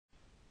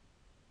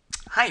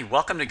Hi,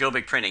 welcome to Go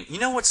Big Printing. You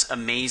know what's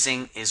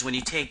amazing is when you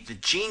take the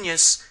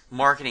genius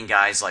marketing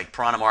guys like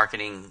Piranha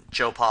Marketing,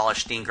 Joe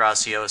Polish, Dean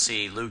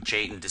Graziosi, Luke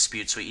Jaten,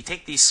 Dispute Suite. You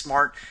take these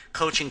smart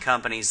coaching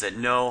companies that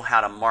know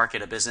how to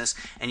market a business,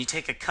 and you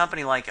take a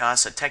company like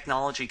us, a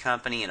technology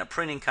company and a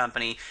printing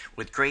company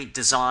with great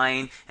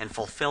design and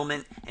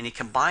fulfillment, and you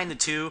combine the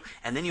two,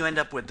 and then you end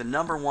up with the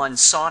 #1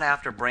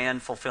 sought-after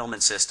brand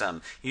fulfillment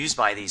system used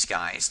by these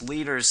guys,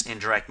 leaders in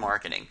direct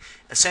marketing.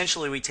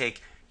 Essentially, we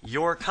take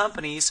your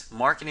company's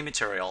marketing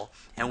material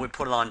and we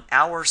put it on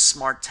our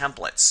smart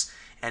templates,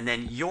 and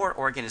then your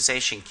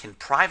organization can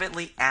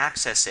privately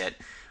access it,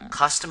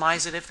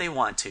 customize it if they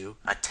want to,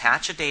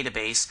 attach a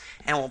database,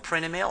 and we'll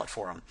print and mail it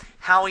for them.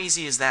 How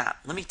easy is that?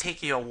 Let me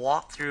take you a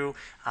walk through.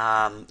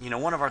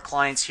 One of our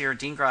clients here,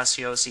 Dean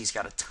Graziosi, he's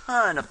got a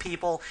ton of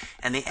people,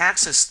 and they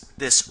access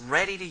this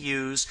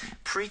ready-to-use,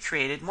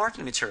 pre-created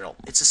marketing material.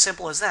 It's as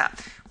simple as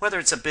that. Whether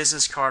it's a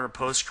business card or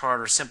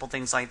postcard or simple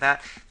things like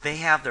that, they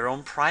have their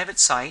own private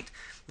site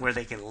where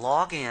they can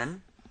log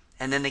in,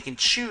 and then they can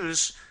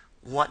choose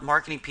what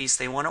marketing piece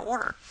they want to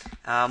order.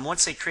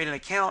 Once they create an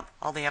account,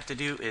 all they have to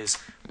do is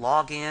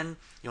log in.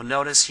 You'll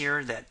notice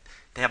here that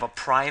they have a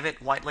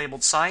private white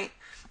labeled site.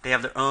 They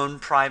have their own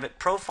private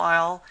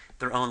profile,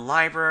 their own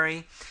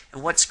library.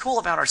 And what's cool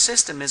about our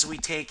system is we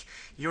take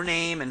your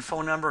name and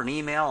phone number and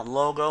email and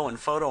logo and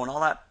photo and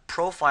all that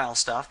profile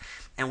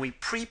stuff, and we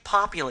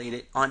pre-populate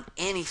it on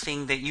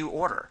anything that you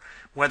order,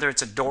 whether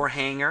it's a door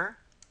hanger,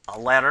 a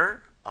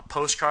letter, a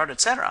postcard,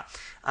 etc.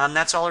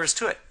 That's all there is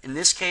to it. In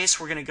this case,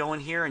 we're going to go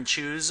in here and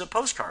choose a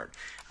postcard.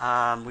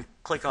 We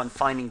click on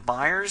Finding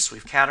Buyers.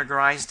 We've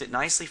categorized it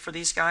nicely for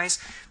these guys,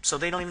 so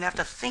they don't even have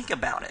to think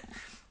about it.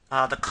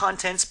 The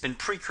content's been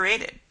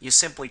pre-created. You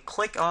simply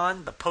click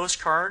on the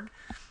postcard.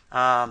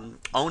 Own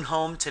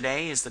Home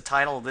Today is the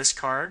title of this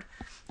card,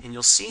 and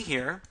you'll see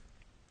here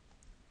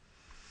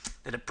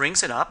that it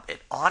brings it up.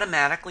 It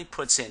automatically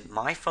puts in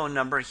my phone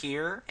number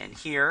here and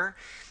here.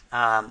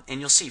 And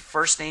you'll see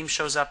first name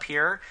shows up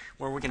here,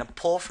 where we're going to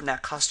pull from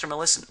that customer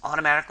list and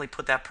automatically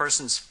put that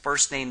person's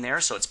first name there,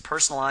 so it's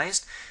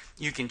personalized.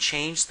 You can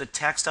change the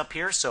text up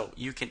here, so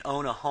you can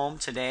own a home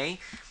today.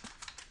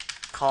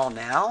 Call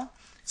now.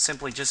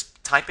 Simply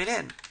just type it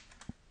in.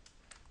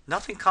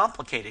 Nothing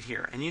complicated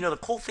here. And the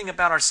cool thing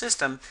about our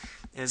system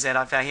is that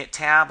if I hit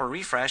tab or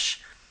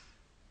refresh,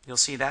 you'll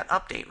see that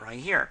update right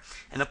here.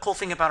 And the cool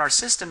thing about our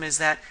system is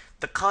that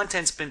the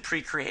content's been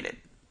pre-created.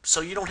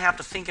 So you don't have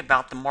to think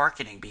about the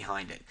marketing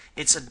behind it.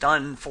 It's a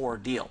done-for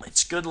deal.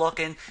 It's good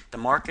looking. The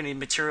marketing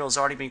material has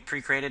already been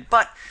pre-created.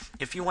 But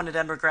if you want a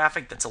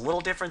demographic that's a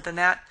little different than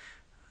that,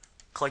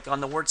 click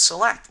on the word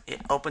select.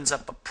 It opens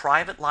up a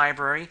private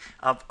library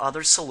of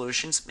other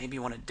solutions. Maybe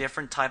you want a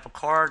different type of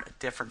card, a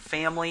different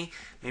family.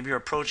 Maybe you're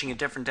approaching a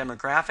different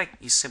demographic.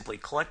 You simply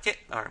click it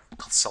or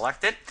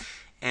select it,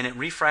 and it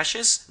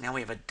refreshes. Now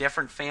we have a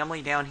different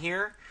family down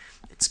here.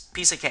 It's a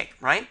piece of cake,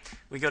 right?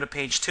 We go to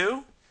page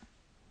 2.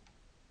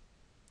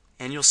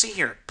 And you'll see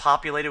here,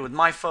 populated with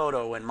my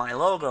photo and my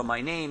logo,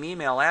 my name,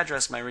 email,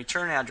 address, my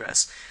return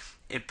address.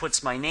 It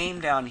puts my name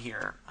down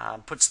here,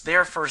 puts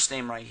their first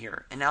name right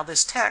here. And now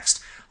this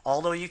text,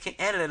 although you can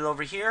edit it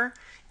over here,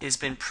 has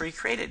been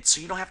pre-created.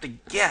 So you don't have to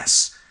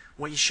guess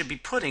what you should be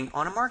putting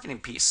on a marketing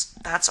piece.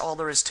 That's all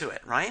there is to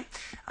it, right?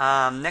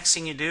 Next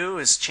thing you do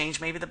is change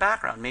maybe the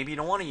background. Maybe you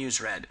don't want to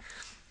use red.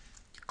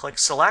 Click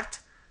select,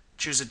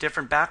 choose a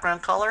different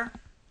background color.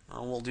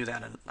 Well, we'll do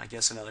that, I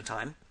guess, another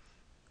time.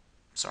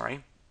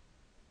 Sorry.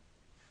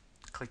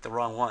 Click the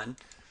wrong one.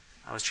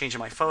 I was changing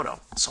my photo.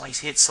 So I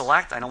hit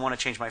select. I don't want to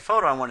change my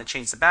photo. I want to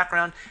change the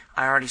background.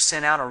 I already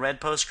sent out a red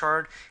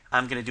postcard.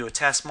 I'm going to do a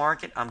test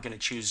market. I'm going to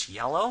choose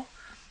yellow.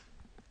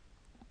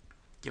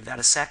 Give that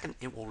a second.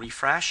 It will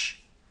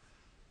refresh.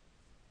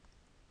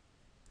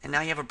 And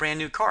now you have a brand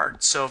new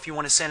card. So if you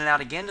want to send it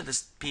out again to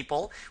the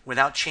people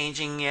without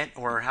changing it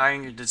or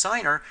hiring a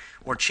designer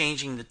or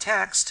changing the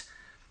text,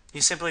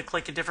 you simply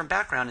click a different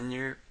background and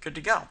you're good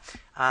to go.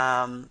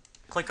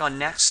 Click on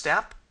next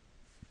step.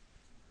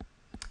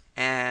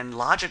 And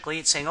logically,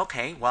 it's saying,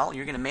 okay, well,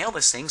 you're going to mail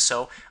this thing,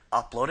 so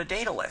upload a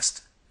data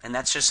list. And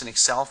that's just an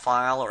Excel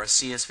file or a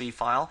CSV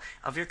file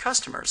of your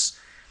customers.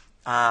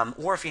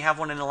 Or if you have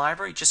one in the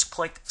library, just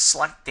click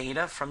Select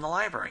Data from the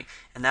library.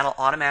 And that'll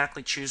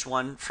automatically choose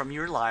one from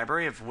your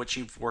library of which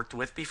you've worked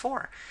with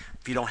before.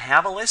 If you don't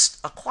have a list,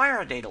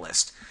 acquire a data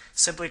list.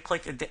 Simply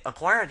click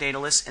Acquire a Data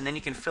List, and then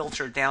you can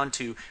filter down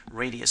to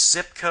radius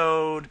zip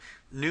code,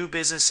 new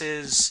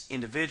businesses,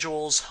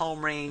 individuals,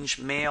 home range,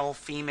 male,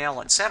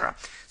 female, etc.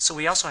 So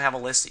we also have a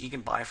list that you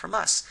can buy from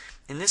us.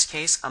 In this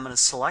case, I'm going to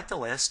select a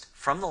list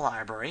from the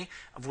library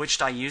of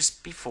which I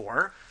used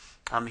before.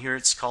 Here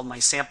it's called my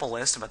sample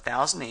list of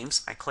 1,000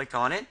 names. I click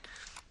on it,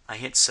 I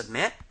hit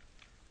submit,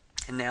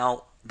 and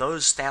now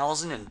those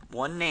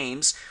 1,001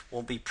 names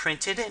will be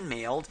printed and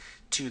mailed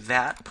to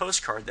that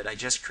postcard that I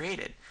just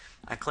created.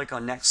 I click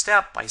on next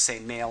step. I say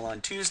mail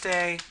on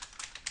Tuesday.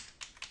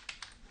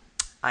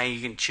 You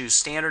can choose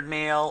standard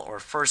mail or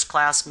first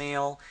class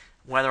mail,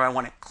 whether I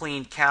want a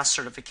clean CAS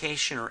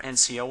certification or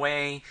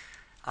NCOA.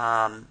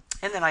 And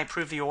then I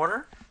approve the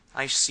order,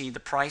 I see the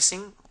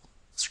pricing.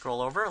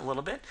 Scroll over a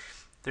little bit.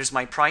 There's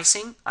my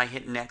pricing. I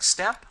hit next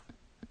step.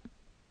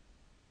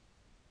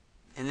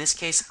 In this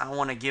case, I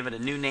want to give it a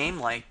new name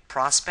like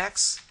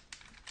Prospects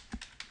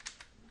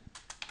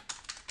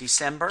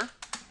December.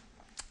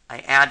 I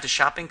add to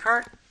shopping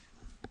cart.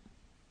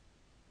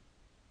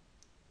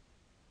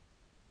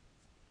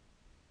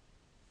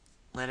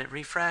 Let it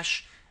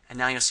refresh. And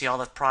now you'll see all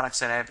the products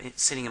that I have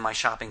sitting in my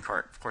shopping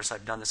cart. Of course,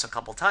 I've done this a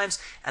couple times.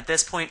 At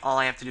this point, all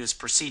I have to do is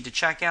proceed to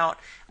checkout.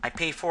 I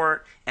pay for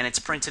it, and it's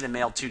printed and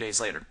mailed 2 days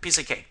later. Piece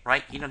of cake,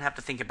 right? You don't have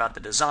to think about the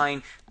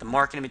design, the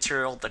marketing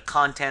material, the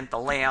content, the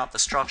layout, the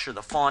structure,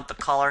 the font, the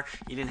color.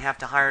 You didn't have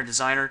to hire a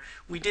designer.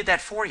 We did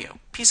that for you.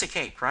 Piece of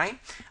cake, right?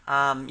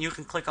 You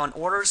can click on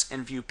orders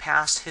and view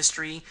past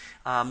history,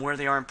 where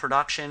they are in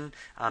production.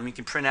 You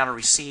can print out a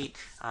receipt,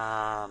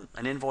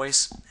 an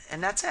invoice,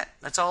 and that's it.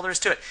 That's all there is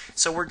to it.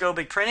 So we're Go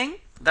Big Printing.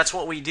 That's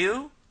what we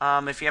do.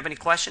 If you have any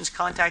questions,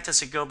 contact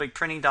us at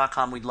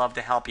gobigprinting.com. We'd love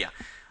to help you.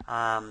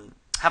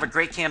 Have a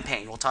great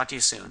campaign. We'll talk to you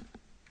soon.